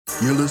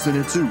You're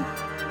listening to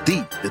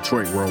the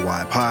Detroit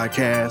Worldwide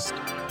Podcast,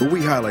 where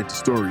we highlight the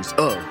stories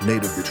of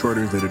native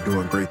Detroiters that are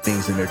doing great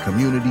things in their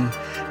community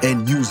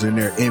and using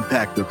their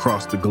impact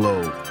across the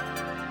globe.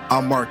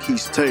 I'm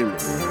Marquise Taylor.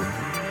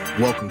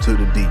 Welcome to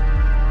the D.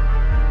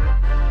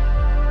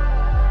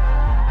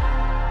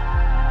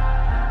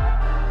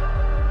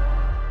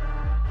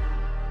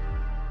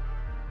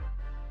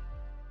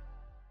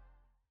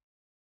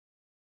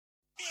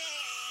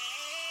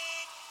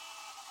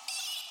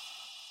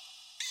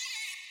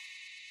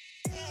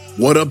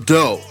 What up,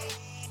 though?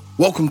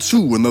 Welcome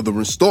to another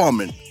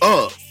installment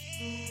of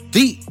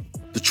the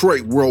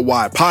Detroit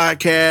Worldwide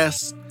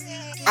Podcast.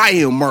 I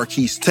am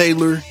Marquise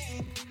Taylor,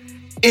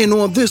 and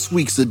on this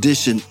week's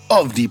edition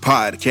of the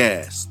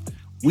podcast,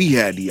 we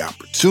had the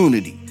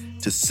opportunity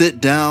to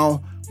sit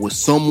down with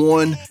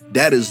someone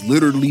that is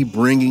literally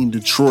bringing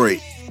Detroit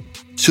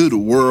to the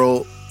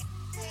world.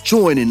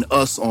 Joining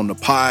us on the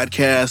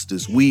podcast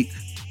this week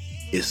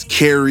is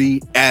Kerry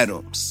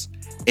Adams,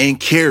 and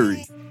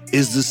Kerry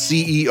is the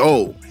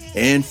CEO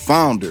and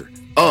founder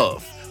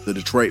of the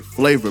Detroit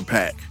Flavor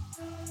Pack,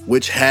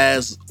 which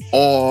has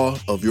all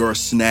of your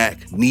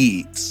snack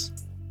needs.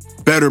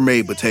 Better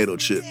Made potato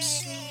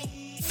chips,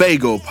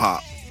 Faygo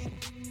Pop,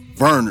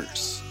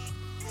 Vernors,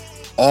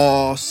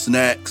 all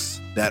snacks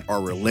that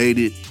are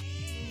related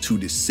to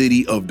the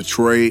city of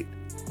Detroit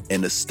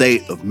and the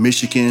state of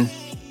Michigan.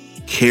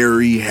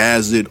 Kerry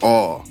has it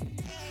all.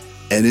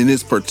 And in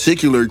this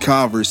particular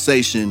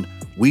conversation,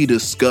 we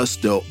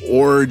discussed the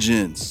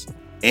origins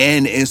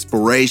and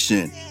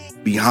inspiration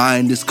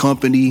behind this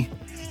company,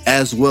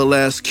 as well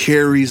as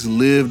Kerry's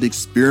lived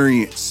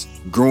experience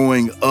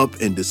growing up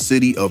in the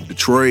city of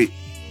Detroit.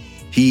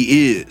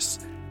 He is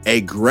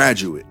a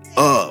graduate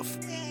of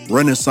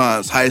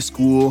Renaissance High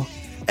School,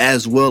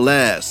 as well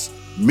as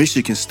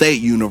Michigan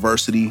State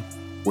University,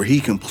 where he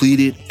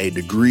completed a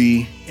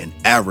degree in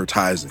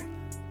advertising.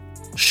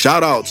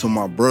 Shout out to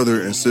my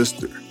brother and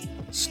sister,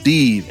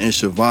 Steve and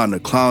Shavonna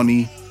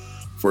Clowney,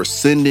 for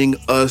sending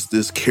us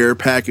this care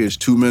package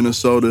to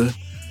Minnesota.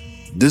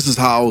 This is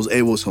how I was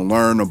able to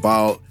learn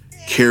about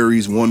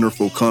Kerry's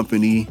wonderful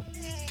company.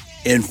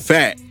 In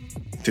fact,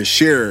 to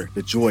share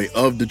the joy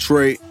of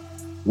Detroit,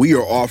 we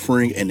are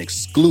offering an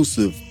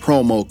exclusive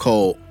promo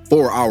code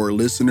for our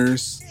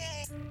listeners.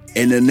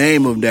 And the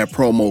name of that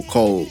promo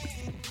code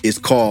is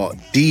called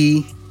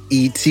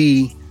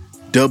DETWW,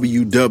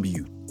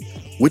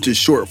 which is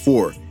short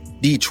for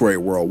Detroit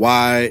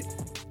Worldwide.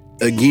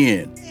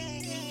 Again,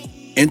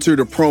 enter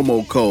the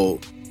promo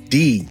code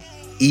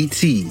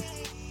DETWW.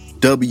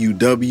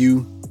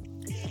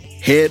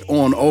 Head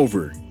on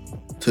over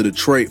to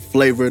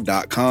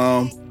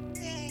DetroitFlavor.com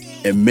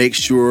and make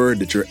sure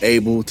that you're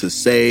able to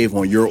save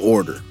on your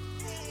order.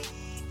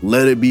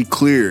 Let it be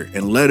clear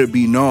and let it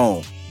be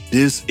known,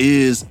 this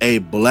is a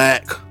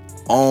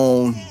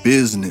Black-owned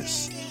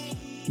business.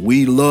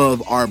 We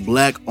love our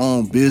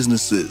Black-owned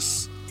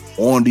businesses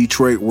on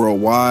Detroit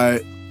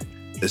Worldwide,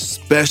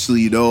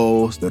 especially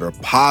those that are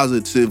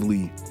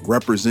positively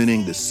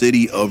representing the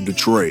city of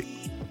Detroit.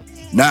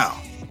 Now,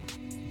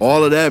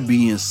 all of that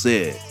being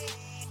said,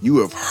 you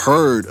have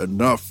heard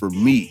enough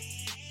from me.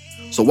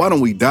 So why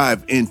don't we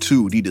dive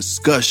into the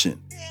discussion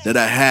that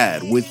I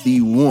had with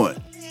the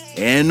one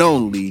and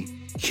only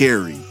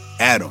Kerry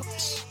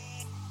Adams.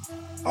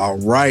 All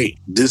right,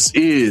 this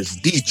is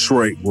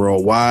Detroit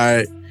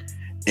Worldwide,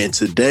 and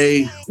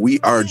today we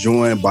are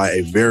joined by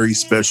a very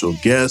special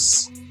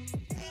guest.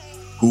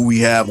 Who we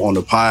have on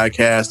the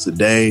podcast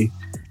today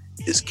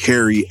is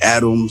Kerry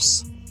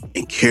Adams,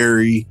 and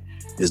Kerry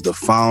is the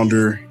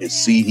founder and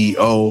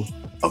CEO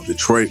of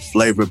Detroit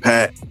Flavor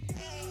Pack.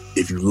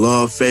 If you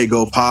love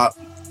Faygo Pop,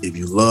 if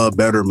you love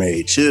Better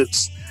Made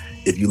chips,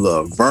 if you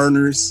love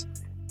Vernors,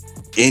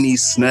 any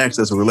snacks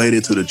that's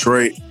related to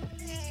Detroit,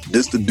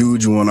 this the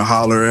dude you want to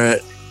holler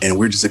at, and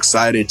we're just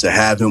excited to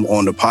have him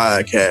on the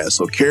podcast.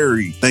 So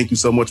Kerry, thank you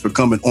so much for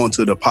coming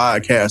onto the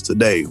podcast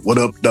today. What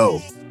up,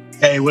 though?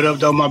 Hey, what up,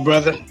 though, my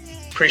brother?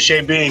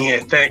 Appreciate being here.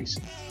 Thanks.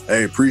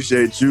 Hey,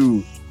 appreciate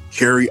you.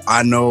 Kerry,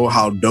 I know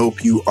how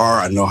dope you are.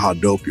 I know how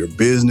dope your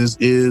business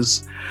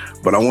is,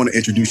 but I want to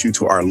introduce you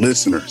to our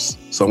listeners.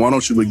 So why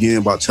don't you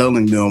begin by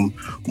telling them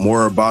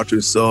more about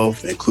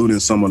yourself,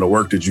 including some of the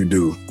work that you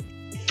do?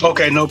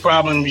 Okay, no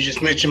problem. You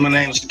just mentioned my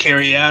name is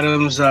Kerry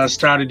Adams. I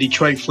started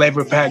Detroit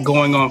Flavor Pack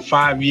going on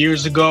 5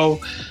 years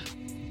ago.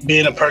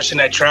 Being a person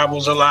that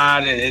travels a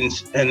lot and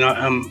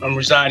I'm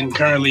residing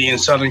currently in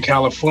Southern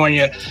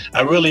California,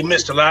 I really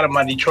missed a lot of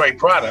my Detroit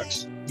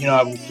products. You know,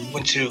 I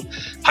went to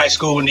high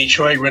school in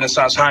Detroit,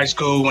 Renaissance High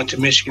School, went to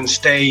Michigan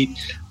State,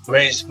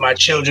 raised my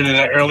children in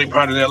the early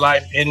part of their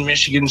life in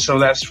Michigan. So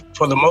that's,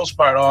 for the most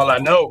part, all I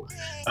know.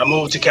 I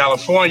moved to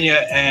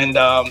California and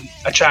I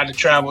tried to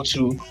travel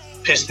to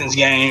Pistons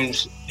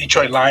games,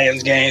 Detroit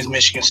Lions games,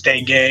 Michigan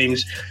State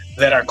games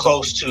that are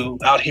close to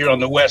out here on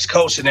the West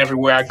Coast. And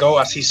everywhere I go,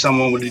 I see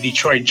someone with a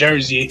Detroit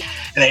jersey,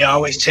 and they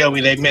always tell me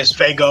they miss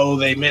Faygo,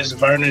 they miss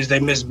Vernors, they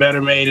miss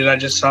Better Made. And I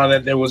just saw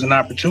that there was an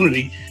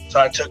opportunity.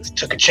 So I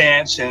took a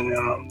chance and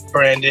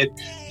branded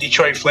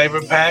Detroit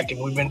Flavor Pack,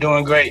 and we've been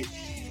doing great.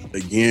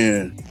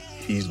 again,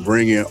 he's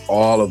bringing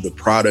all of the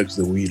products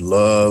that we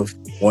love.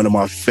 One of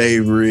my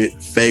favorite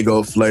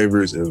Faygo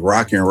flavors is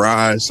Rock and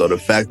Rye. So the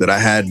fact that I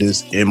had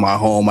this in my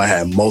home, I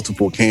had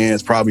multiple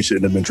cans, probably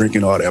shouldn't have been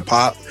drinking all that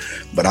pop,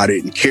 but I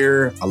didn't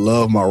care. I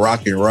love my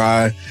Rock and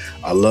Rye.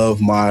 I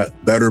love my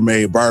Better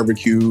Made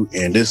barbecue,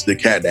 and this is the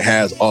cat that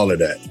has all of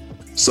that.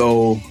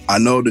 So I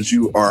know that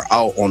you are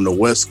out on the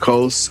West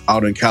Coast,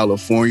 out in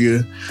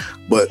California,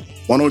 but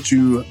why don't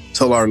you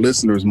tell our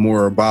listeners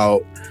more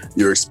about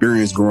your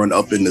experience growing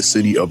up in the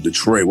city of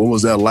Detroit? What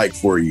was that like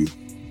for you?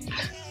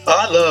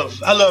 I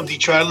love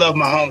Detroit. I love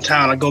my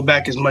hometown. I go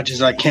back as much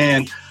as I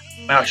can.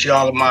 Actually,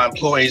 all of my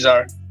employees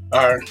are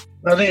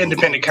they're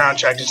independent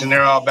contractors, and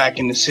they're all back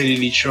in the city of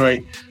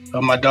Detroit.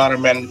 My daughter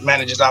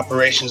manages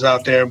operations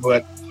out there,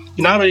 but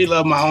I really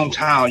love my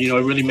hometown. It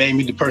really made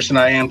me the person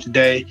I am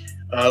today.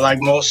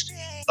 Like most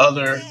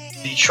other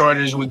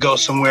Detroiters would go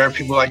somewhere.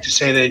 People like to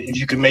say that if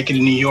you can make it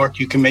in New York,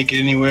 you can make it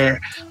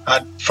anywhere.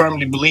 I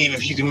firmly believe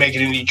if you can make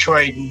it in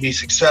Detroit and be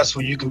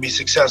successful, you can be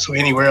successful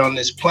anywhere on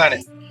this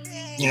planet.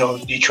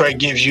 Detroit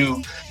gives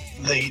you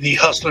the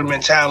hustler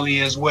mentality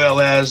as well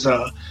as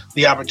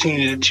the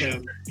opportunity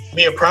to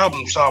be a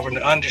problem solver,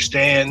 to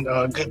understand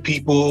good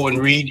people and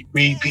read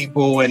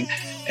people, and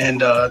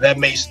that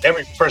makes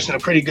every person a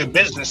pretty good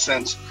business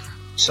sense.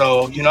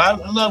 So,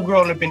 I love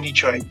growing up in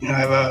Detroit.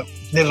 I've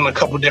lived on a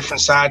couple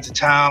different sides of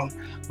town,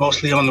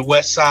 mostly on the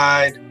west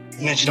side.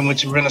 I mentioned I went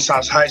to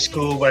Renaissance High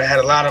School, but I had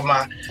a lot of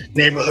my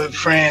neighborhood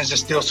friends that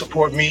still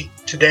support me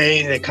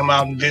today. They come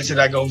out and visit.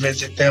 I go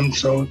visit them.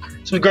 So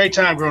it's a great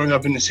time growing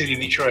up in the city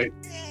of Detroit.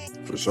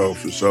 For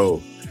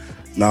sure.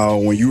 Now,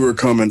 when you were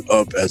coming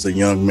up as a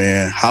young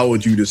man, how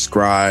would you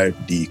describe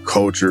the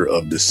culture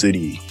of the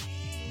city?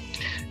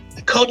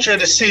 The culture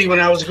of the city when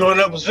I was growing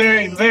up was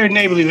very, very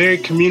neighborly, very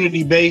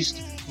community-based.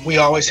 We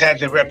always had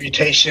the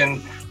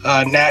reputation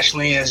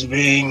nationally as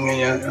being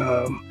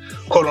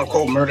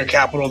quote-unquote murder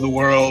capital of the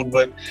world.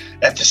 But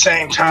at the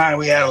same time,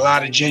 we had a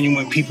lot of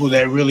genuine people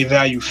that really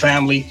value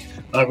family,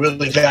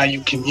 really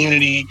value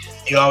community.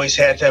 You always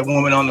had that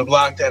woman on the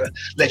block that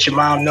let your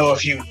mom know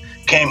if you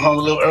came home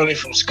a little early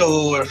from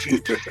school, or if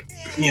you,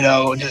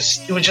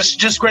 it was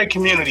just great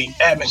community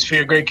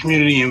atmosphere, great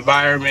community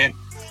environment.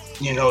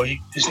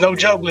 It's no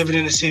joke living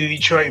in the city of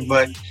Detroit,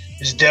 but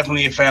it's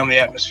definitely a family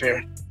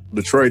atmosphere.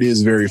 Detroit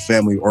is very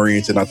family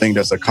oriented. I think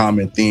that's a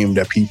common theme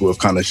that people have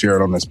kind of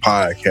shared on this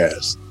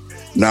podcast.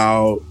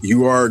 Now,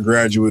 you are a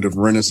graduate of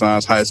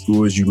Renaissance High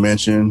School, as you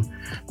mentioned,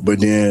 but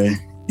then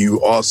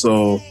you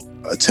also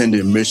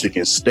attended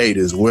Michigan State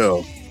as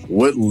well.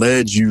 What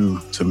led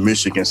you to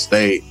Michigan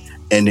State?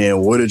 And then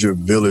what did your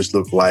village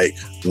look like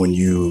when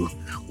you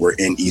were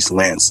in East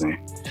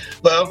Lansing?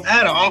 Well, I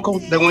had an uncle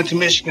that went to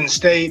Michigan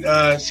State.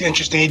 It's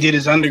interesting. He did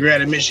his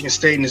undergrad at Michigan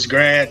State and his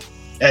grad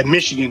at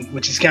Michigan,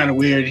 which is kind of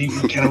weird. He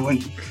kind of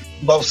went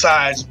both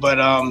sides, but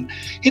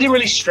he didn't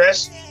really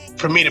stress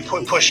for me to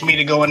push me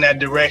to go in that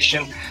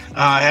direction.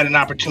 I had an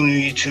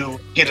opportunity to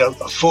get a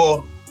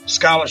full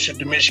scholarship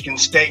to Michigan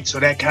State, so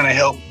that kind of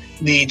helped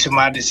lead to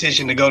my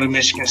decision to go to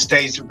Michigan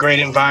State. It's a great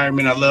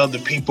environment. I love the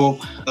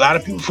people. A lot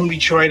of people from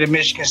Detroit at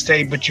Michigan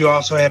State, but you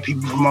also have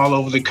people from all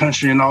over the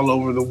country and all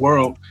over the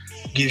world.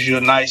 It gives you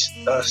a nice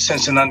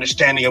sense and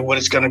understanding of what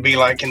it's going to be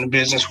like in the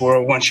business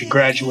world once you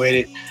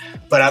graduated.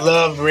 But I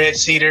love Red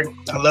Cedar.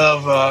 I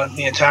love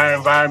the entire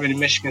environment in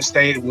Michigan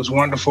State. It was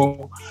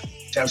wonderful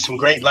to have some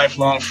great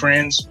lifelong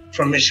friends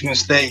from Michigan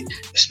State,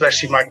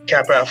 especially my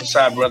Kappa Alpha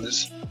Psi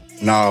brothers.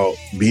 Now,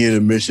 being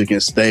in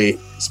Michigan State,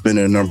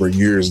 spending a number of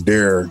years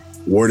there,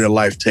 where did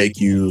life take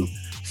you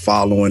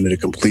following the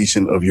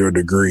completion of your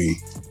degree?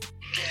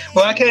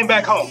 Well, I came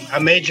back home. I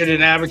majored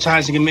in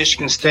advertising in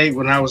Michigan State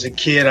when I was a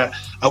kid. I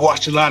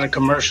watched a lot of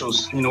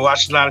commercials,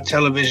 watched a lot of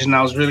television.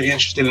 I was really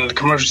interested in the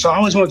commercials. So I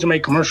always wanted to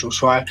make commercials.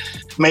 So I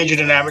majored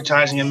in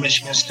advertising in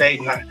Michigan State,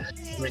 and I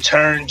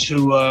returned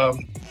to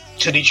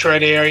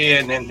Detroit area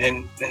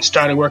and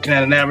started working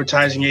at an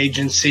advertising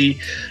agency.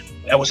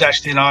 That was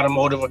actually an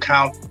automotive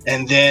account,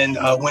 and then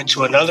went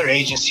to another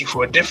agency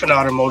for a different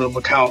automotive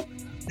account.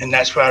 And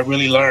that's where I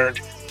really learned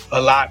a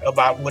lot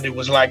about what it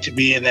was like to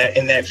be in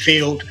that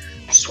field.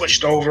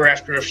 Switched over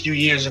after a few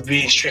years of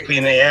being strictly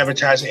in the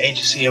advertising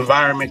agency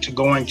environment to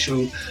going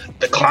to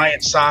the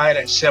client side,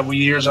 at several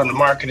years on the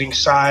marketing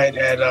side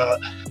at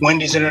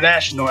Wendy's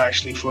International,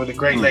 actually, for the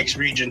Great Lakes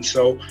region.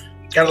 So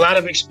got a lot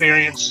of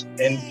experience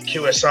in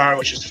QSR,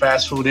 which is the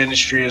fast food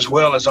industry, as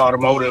well as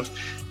automotive.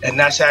 And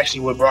that's actually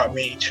what brought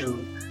me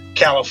to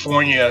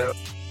California.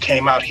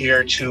 Came out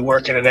here to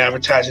work at an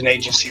advertising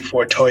agency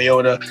for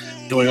Toyota,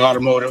 doing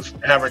automotive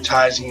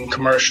advertising and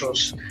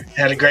commercials.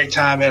 Had a great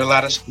time. Had a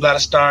lot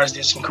of stars.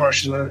 Did some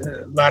commercials with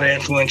a lot of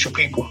influential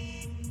people.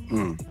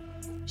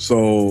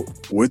 So,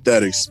 with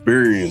that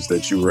experience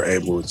that you were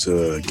able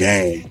to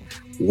gain,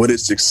 what did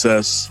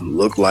success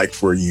look like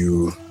for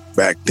you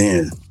back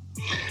then?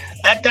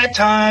 At that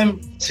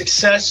time,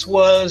 success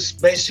was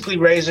basically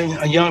raising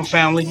a young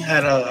family. I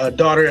had a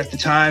daughter at the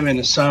time, and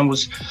the son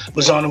was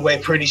on the way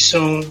pretty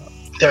soon.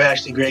 they're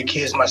actually great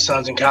kids. My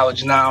son's in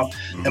college now,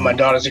 and my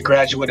daughter's a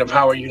graduate of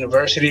Howard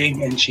University.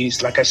 And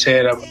she's, like I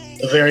said, a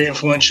very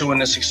influential in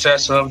the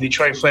success of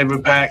Detroit Flavor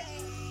Pack.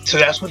 So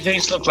that's what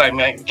things look like,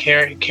 man.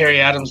 Kerry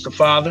Adams, the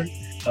father,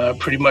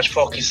 pretty much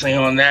focusing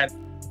on that,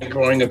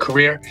 growing a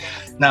career.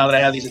 Now that I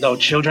have these adult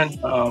children,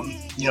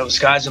 the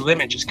sky's the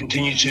limit. Just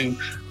continue to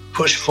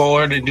push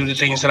forward and do the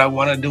things that I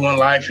want to do in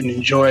life and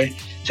enjoy,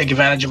 take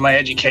advantage of my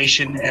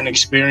education and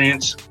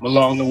experience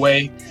along the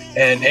way.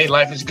 And hey,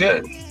 life is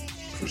good.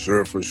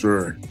 For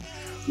sure.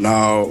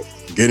 Now,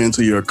 get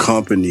into your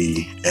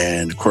company.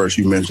 And of course,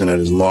 you mentioned that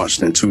it's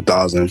launched in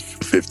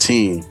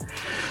 2015.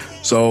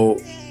 So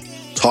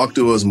talk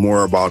to us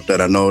more about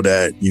that. I know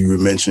that you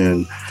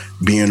mentioned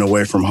being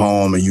away from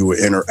home and you would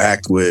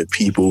interact with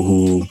people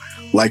who,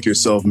 like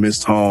yourself,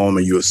 missed home,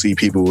 and you would see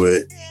people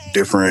with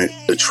different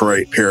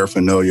Detroit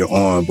paraphernalia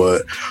on.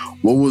 But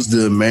what was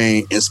the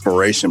main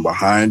inspiration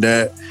behind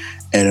that?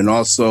 And then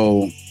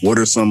also, what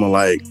are some of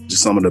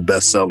the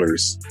best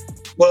sellers?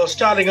 Well,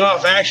 starting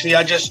off, actually,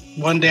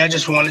 one day I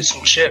just wanted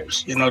some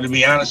chips. To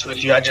be honest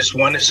with you, I just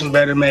wanted some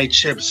Better Made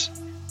chips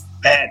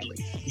badly.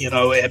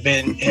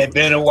 It had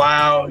been a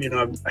while.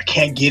 I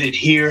can't get it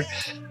here,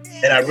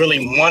 and I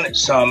really wanted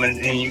some. And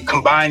you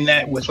combine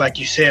that with, like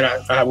you said,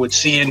 I would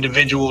see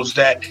individuals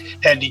that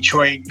had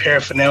Detroit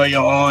paraphernalia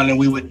on, and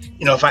we would,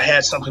 if I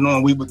had something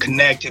on, we would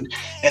connect, and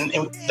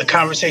the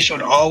conversation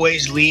would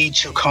always lead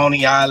to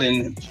Coney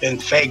Island and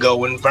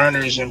Faygo and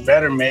Verner's and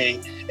Better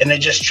Made. And it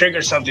just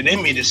triggered something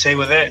in me to say,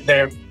 well,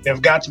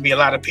 there've got to be a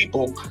lot of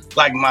people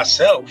like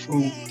myself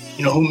who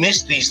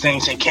miss these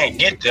things and can't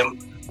get them.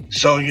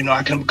 So,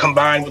 I can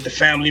combine with a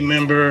family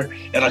member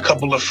and a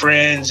couple of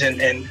friends and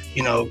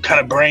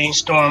kind of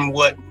brainstorm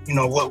what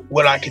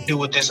I could do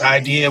with this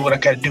idea, what I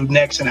got to do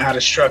next, and how to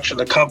structure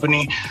the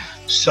company.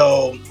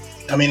 So,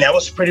 that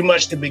was pretty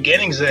much the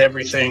beginnings of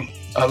everything.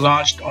 I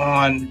launched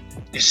on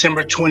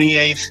December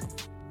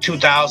 28th,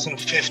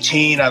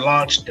 2015. I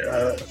launched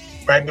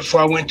right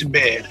before I went to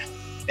bed.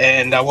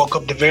 And I woke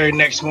up the very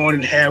next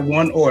morning and had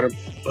one order.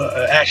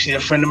 Actually, a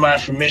friend of mine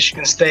from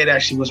Michigan State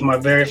actually was my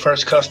very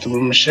first customer,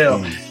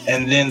 Michelle.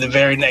 And then the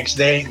very next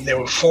day, there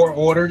were 4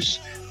 orders.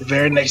 The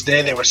very next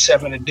day, there were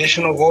 7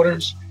 additional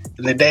orders.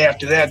 And the day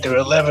after that, there were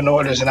 11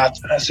 orders. And I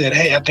said,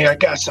 hey, I think I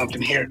got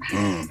something here.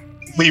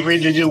 We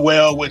really do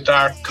well with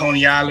our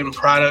Coney Island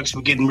products.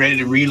 We're getting ready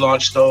to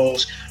relaunch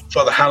those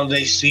for the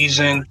holiday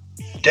season.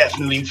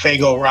 Definitely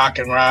Faygo Rock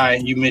and Rye.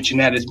 You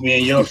mentioned that as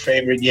being your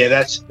favorite. Yeah,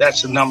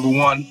 that's the number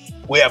one.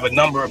 We have a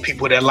number of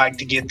people that like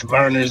to get the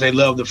Verner's. They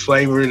love the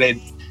flavor. They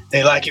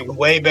like it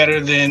way better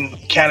than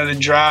Canada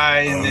Dry.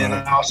 And then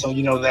also,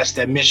 that's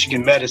that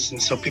Michigan medicine.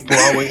 So people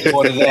always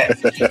order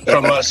that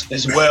from us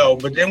as well.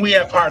 But then we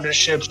have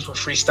partnerships with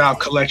Freestyle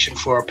Collection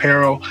for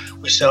apparel.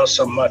 We sell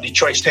some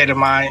Detroit State of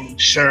Mind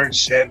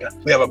shirts. And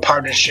we have a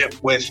partnership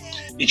with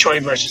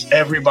Detroit versus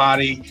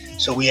Everybody.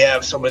 So we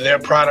have some of their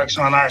products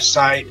on our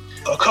site.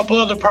 A couple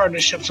other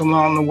partnerships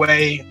along the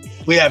way.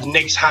 We have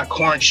Nick's hot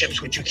corn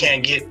chips, which you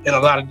can't get in a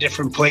lot of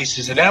different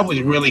places. And that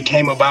really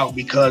came about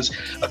because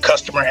a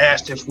customer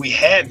asked if we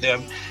had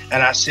them.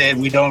 And I said,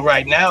 we don't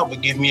right now,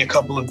 but give me a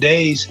couple of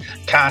days.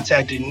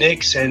 Contacted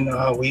Nick's, and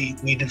we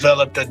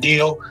developed a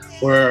deal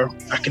where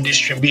I could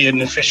be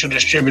an official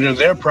distributor of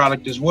their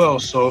product as well.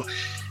 So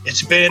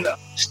it's been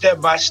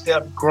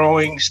step-by-step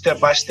growing,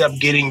 step-by-step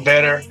getting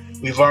better.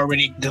 We've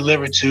already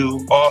delivered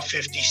to all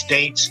 50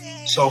 states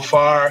so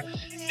far.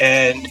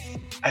 And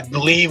I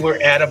believe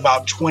we're at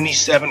about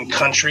 27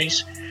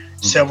 countries,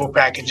 several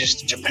packages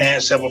to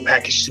Japan, several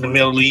packages to the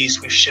Middle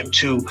East. We've shipped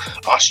to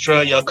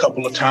Australia a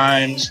couple of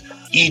times,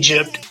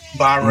 Egypt,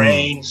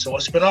 Bahrain. So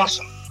it's been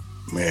awesome.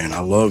 Man, I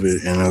love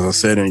it. And as I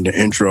said in the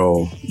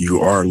intro, you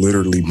are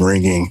literally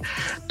bringing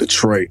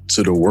Detroit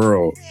to the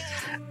world.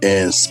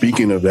 And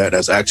speaking of that,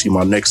 that's actually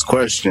my next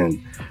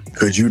question.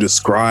 Could you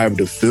describe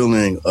the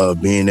feeling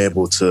of being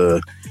able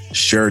to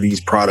share these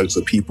products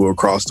with people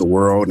across the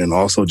world and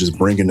also just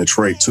bringing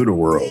Detroit to the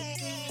world?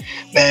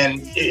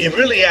 Man, it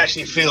really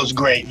actually feels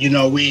great.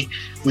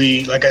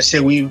 We like I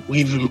said, we've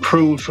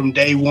improved from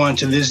day one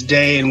to this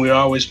day, and we're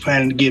always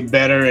planning to get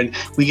better. And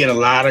we get a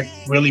lot of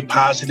really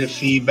positive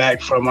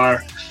feedback from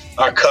our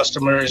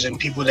customers and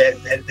people that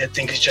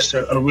think it's just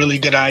a really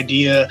good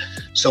idea.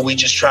 So we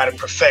just try to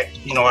perfect,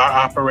 our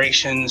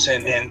operations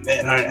and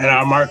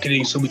our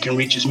marketing so we can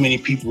reach as many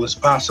people as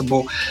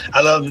possible.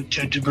 I love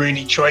to bring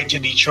Detroit to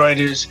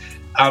Detroiters.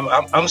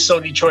 I'm so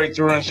Detroit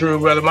through and through,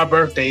 brother. My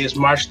birthday is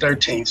March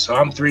 13th, so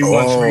I'm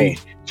 313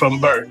 from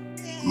birth.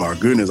 My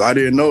goodness, I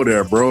didn't know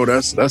that, bro.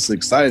 That's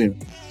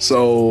exciting.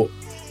 So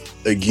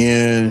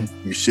again,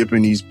 you're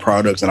shipping these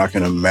products, and I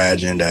can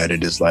imagine that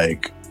it is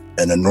like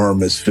an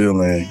enormous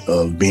feeling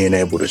of being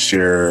able to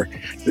share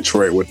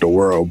Detroit with the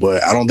world.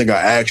 But I don't think I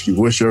asked you,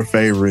 what's your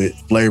favorite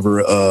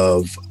flavor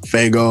of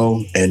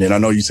Faygo? And then I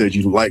know you said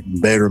you like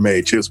Better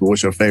Made chips, but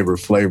what's your favorite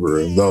flavor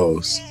of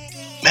those?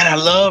 Man, I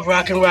love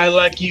Rock and Rye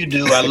like you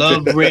do. I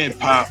love Red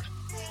Pop.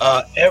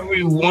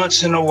 Every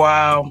once in a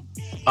while,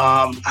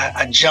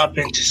 I jump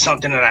into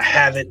something that I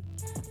haven't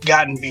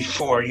gotten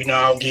before.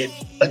 I'll get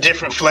a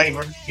different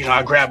flavor.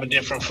 I grab a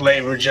different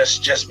flavor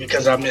just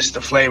because I miss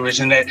the flavors,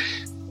 and that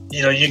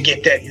you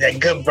get that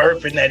good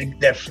burp and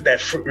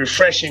that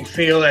refreshing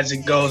feel as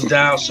it goes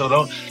down.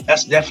 So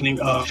that's definitely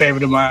a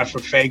favorite of mine for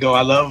Faygo.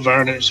 I love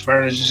Vernors.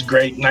 Vernors is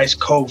great. Nice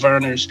cold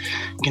Vernors.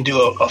 You can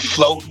do a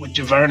float with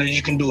your Vernors.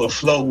 You can do a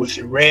float with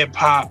your Red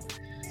Pop.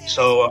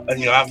 So,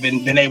 I've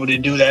been able to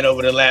do that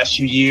over the last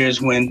few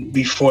years when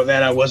before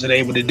that I wasn't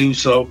able to do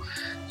so.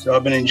 So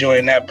I've been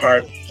enjoying that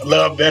part. I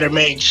love Better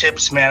Made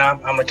chips, man.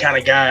 I'm the kind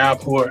of guy I'll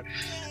pour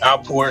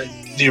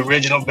the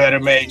original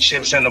Better Made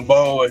chips in a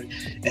bowl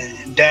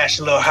and dash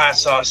a little hot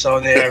sauce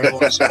on there every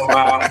once in a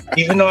while.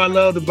 Even though I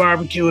love the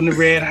barbecue and the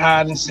red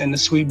hot and the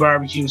sweet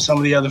barbecue and some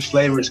of the other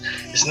flavors,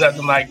 it's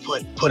nothing like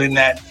putting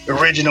that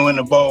original in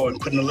the bowl and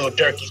putting a little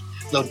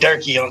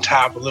turkey on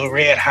top, a little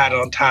red hot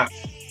on top.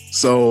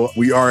 So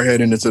we are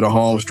heading into the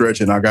home stretch,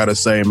 and I got to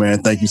say,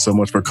 man, thank you so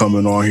much for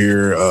coming on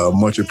here.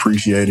 Much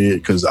appreciated,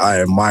 because I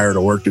admire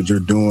the work that you're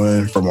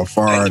doing from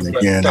afar. And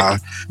again,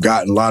 I've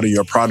gotten a lot of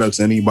your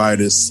products.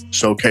 Anybody that's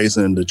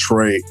showcasing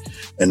Detroit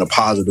in a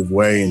positive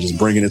way and just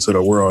bringing it to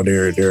the world,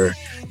 they're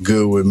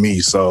good with me.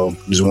 So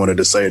just wanted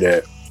to say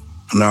that.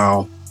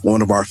 Now,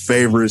 one of our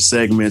favorite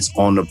segments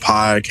on the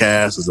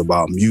podcast is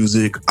about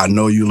music. I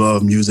know you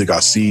love music. I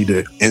see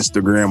the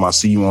Instagram. I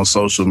see you on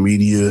social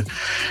media,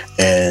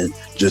 and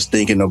just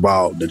thinking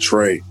about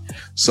Detroit.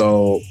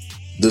 So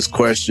this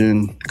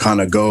question kind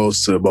of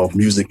goes to both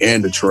music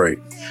and Detroit.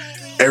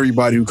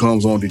 Everybody who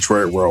comes on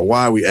Detroit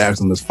Worldwide, we ask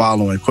them this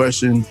following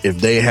question: if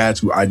they had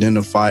to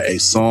identify a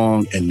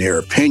song in their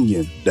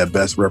opinion that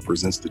best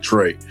represents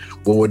Detroit,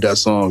 what would that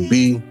song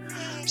be?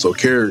 So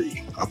Carrie,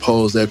 I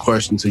pose that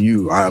question to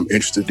you. I'm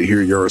interested to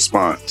hear your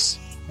response.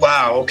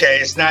 Wow. Okay.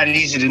 It's not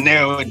easy to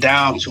narrow it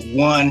down to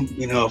one.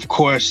 Of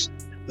course,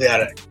 we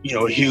had a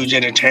huge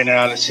entertainer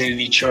out of the city of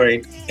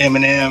Detroit,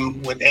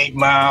 Eminem with 8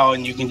 Mile,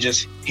 and you can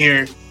just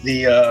hear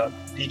the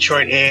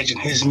Detroit edge in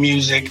his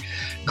music.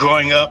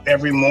 Growing up,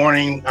 every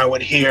morning I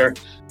would hear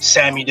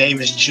Sammy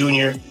Davis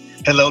Jr.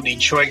 Hello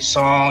Detroit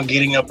song,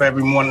 getting up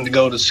every morning to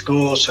go to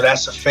school. So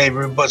that's a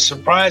favorite. But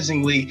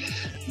surprisingly,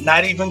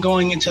 not even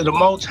going into the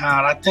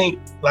Motown, I think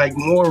like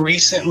more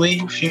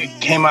recently,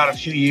 came out a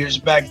few years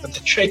back, but the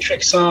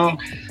Trick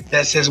song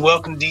that says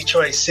Welcome to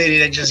Detroit City,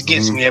 that just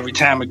gets me every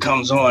time it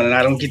comes on, and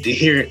I don't get to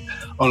hear it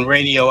on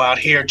radio out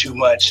here too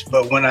much.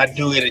 But when I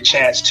do get a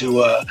chance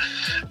to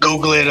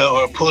Google it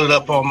or pull it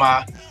up on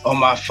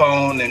my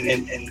phone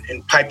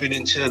and pipe it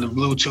into the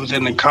Bluetooth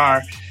in the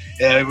car,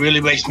 it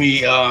really makes me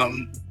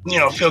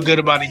feel good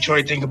about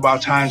Detroit, think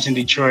about times in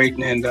Detroit.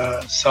 And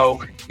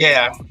so,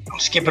 yeah, I'm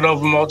skipping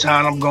over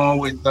Motown. I'm going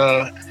with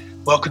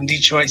Welcome to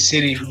Detroit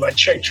City by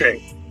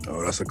Trick.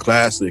 Oh, that's a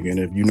classic. And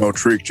if you know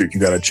Trick, you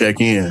got to check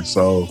in.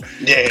 So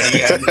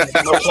yeah,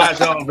 no fly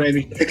zone,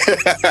 baby.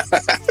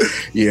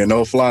 Yeah,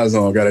 no fly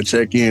zone. Got to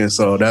check in.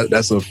 So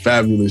that's a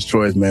fabulous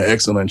choice, man.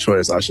 Excellent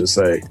choice, I should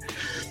say.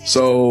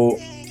 So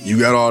you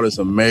got all this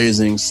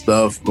amazing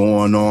stuff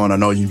going on. I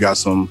know you got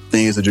some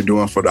things that you're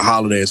doing for the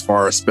holiday as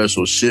far as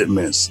special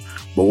shipments.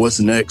 But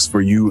what's next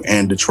for you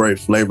and Detroit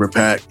Flavor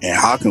Pack, and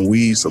how can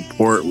we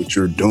support what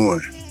you're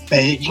doing?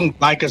 And you can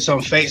like us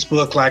on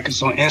Facebook, like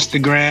us on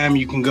Instagram.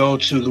 You can go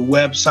to the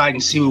website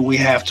and see what we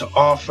have to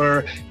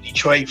offer,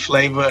 Detroit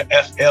Flavor,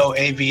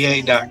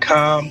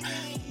 FLAVA.com.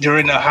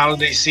 During the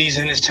holiday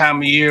season, this time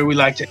of year, we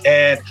like to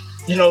add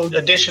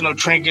additional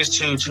trinkets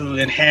to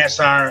enhance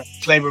our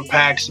flavor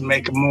packs and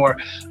make it more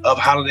of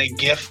holiday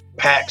gift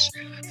packs,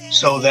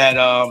 so that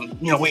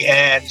we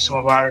add some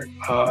of our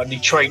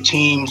Detroit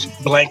teams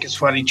blankets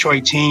for our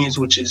Detroit teams,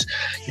 which is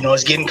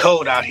it's getting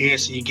cold out here,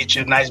 so you get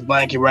your nice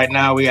blanket. Right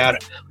now we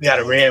got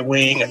a Red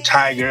Wing, a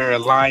Tiger, a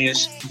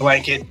Lions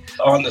blanket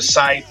on the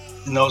site,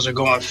 and those are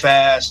going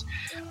fast.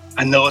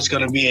 I know it's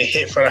going to be a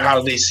hit for the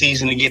holiday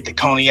season to get the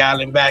Coney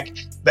Island back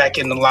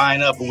in the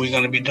lineup, and we're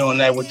going to be doing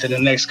that within the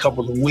next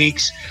couple of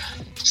weeks.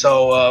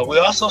 So we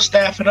also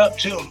staff it up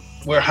too.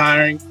 We're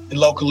hiring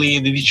locally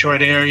in the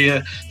Detroit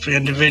area for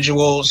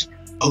individuals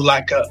who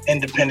like an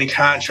independent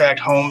contract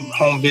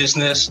home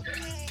business.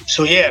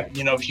 So yeah,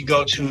 if you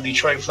go to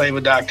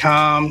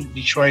DetroitFlavor.com,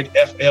 Detroit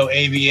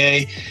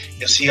FLAVA,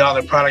 you'll see all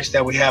the products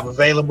that we have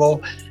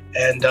available.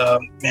 And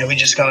we're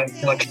just gonna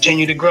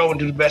continue to grow and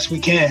do the best we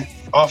can.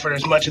 Offer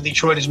as much of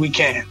Detroit as we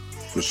can.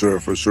 For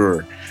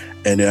sure.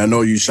 And then I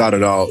know you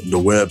shouted out the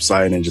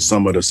website and just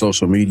some of the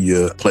social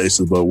media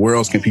places, but where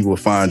else can people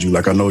find you?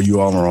 Like, I know you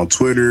all are on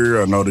Twitter.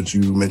 I know that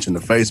you mentioned the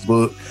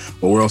Facebook,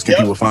 but where else can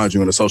people find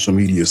you in the social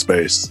media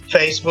space?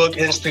 Facebook,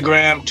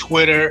 Instagram,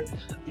 Twitter.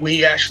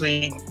 We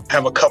actually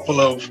have a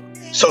couple of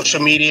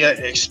social media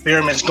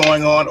experiments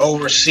going on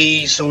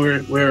overseas, so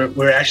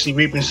we're actually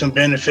reaping some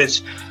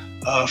benefits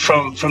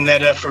from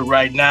that effort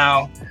right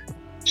now.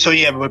 So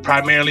yeah, but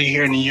primarily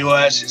here in the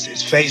U.S.,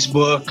 it's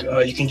Facebook.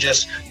 You can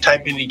just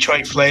type in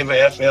Detroit Flavor,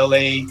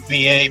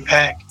 FLAVA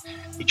pack,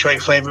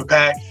 Detroit Flavor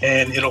Pack,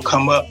 and it'll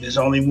come up. There's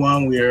only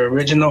one. We're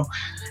original,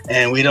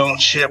 and we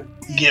don't ship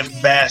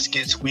gift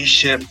baskets. We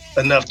ship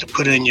enough to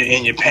put in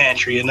your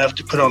pantry, enough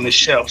to put on the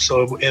shelf,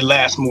 so it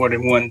lasts more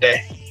than one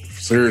day.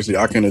 seriously,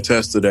 I can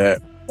attest to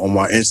that. On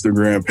my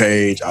Instagram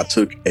page, I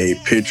took a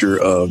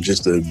picture of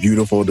just a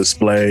beautiful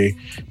display.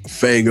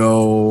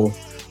 Faygo,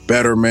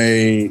 Better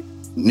Made,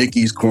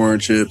 Nikki's Corn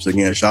Chips.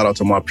 Again, shout out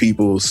to my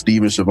people,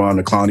 Steve and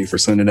Siobhan Clowney, for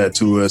sending that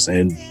to us,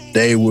 and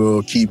they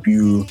will keep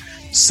you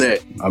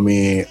set. I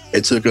mean,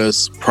 it took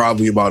us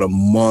probably about a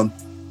month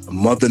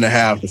and a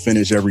half to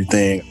finish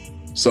everything.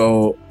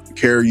 So,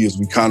 Carrie, as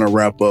we kind of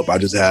wrap up, I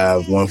just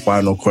have one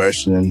final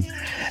question,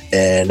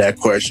 and that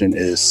question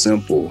is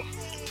simple.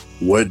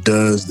 What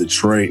does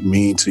Detroit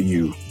mean to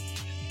you?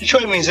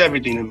 Detroit means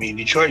everything to me.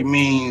 Detroit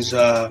means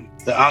the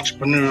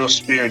entrepreneurial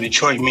spirit.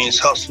 Detroit means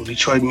hustle.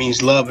 Detroit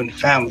means love and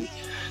family.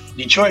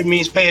 Detroit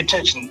means pay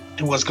attention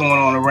to what's going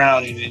on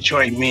around you.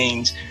 Detroit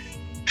means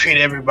treat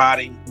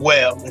everybody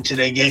well until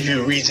they gave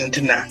you a reason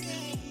to not.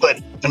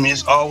 But I mean,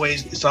 it's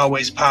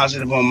always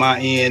positive on my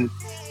end.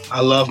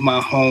 I love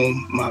my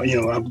home.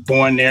 I'm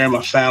born there.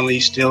 My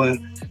family's still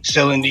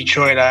in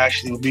Detroit. I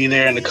actually will be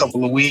there in a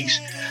couple of weeks.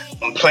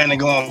 I'm planning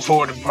going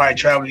forward to probably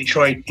travel to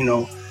Detroit,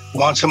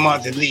 once a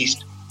month at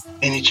least.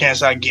 Any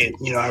chance I get.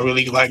 I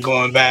really like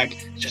going back.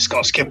 Just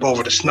gonna skip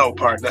over the snow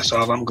part. That's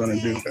all I'm gonna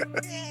do.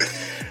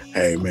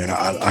 Hey man,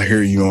 I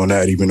hear you on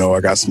that, even though I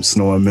got some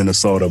snow in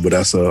Minnesota, but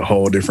that's a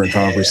whole different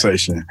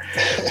conversation.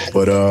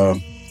 But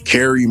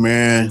Carrie,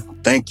 man,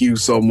 thank you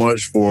so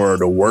much for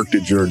the work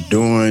that you're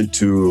doing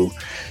to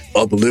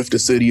uplift the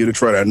city of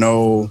Detroit. I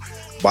know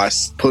by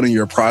putting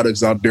your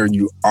products out there,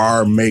 you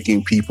are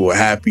making people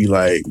happy.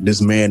 Like,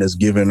 this man is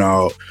giving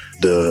out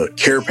the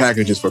care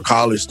packages for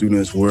college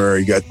students, where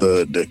you got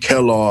the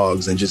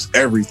Kellogg's and just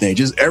everything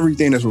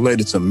that's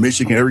related to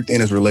Michigan, everything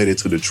that's related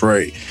to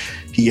Detroit.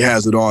 He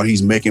has it all.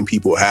 He's making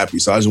people happy.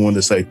 So I just wanted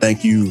to say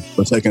thank you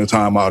for taking the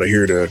time out of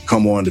here to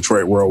come on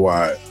Detroit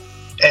Worldwide.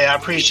 Hey, I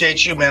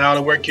appreciate you, man. All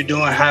the work you're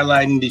doing,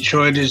 highlighting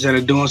Detroiters that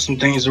are doing some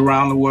things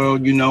around the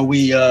world.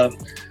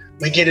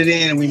 We get it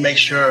in and we make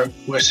sure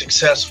we're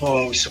successful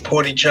and we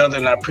support each other.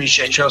 And I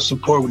appreciate your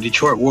support with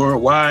Detroit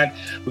Worldwide.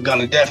 We're going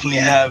to definitely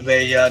have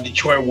a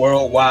Detroit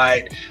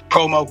Worldwide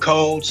promo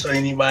code. So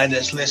anybody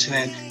that's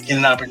listening, get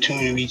an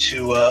opportunity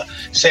to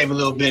save a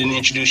little bit and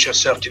introduce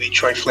yourself to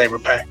Detroit Flavor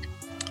Pack.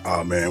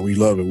 Oh, man, we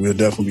love it. We'll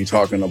definitely be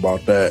talking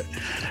about that.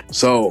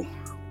 So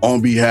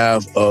on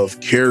behalf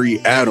of Carrie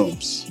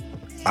Adams,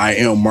 I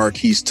am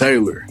Marquise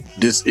Taylor.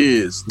 This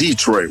is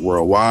Detroit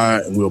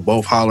Worldwide, and we'll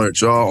both holler at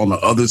y'all on the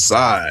other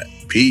side.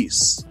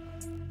 Peace.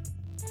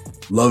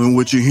 Loving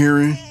what you're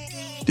hearing?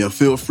 Then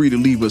feel free to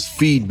leave us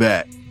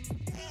feedback.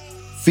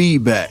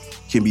 Feedback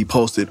can be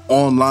posted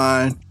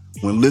online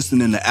when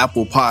listening to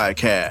Apple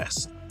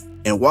Podcasts.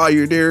 And while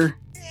you're there,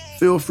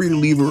 feel free to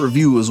leave a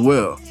review as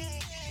well.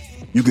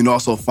 You can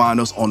also find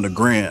us on the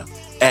gram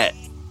at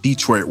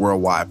Detroit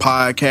Worldwide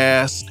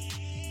Podcast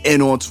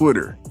and on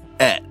Twitter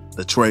at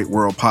Detroit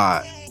World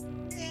Pod.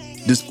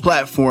 This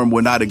platform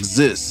would not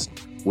exist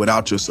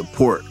without your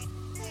support.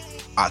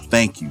 I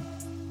thank you.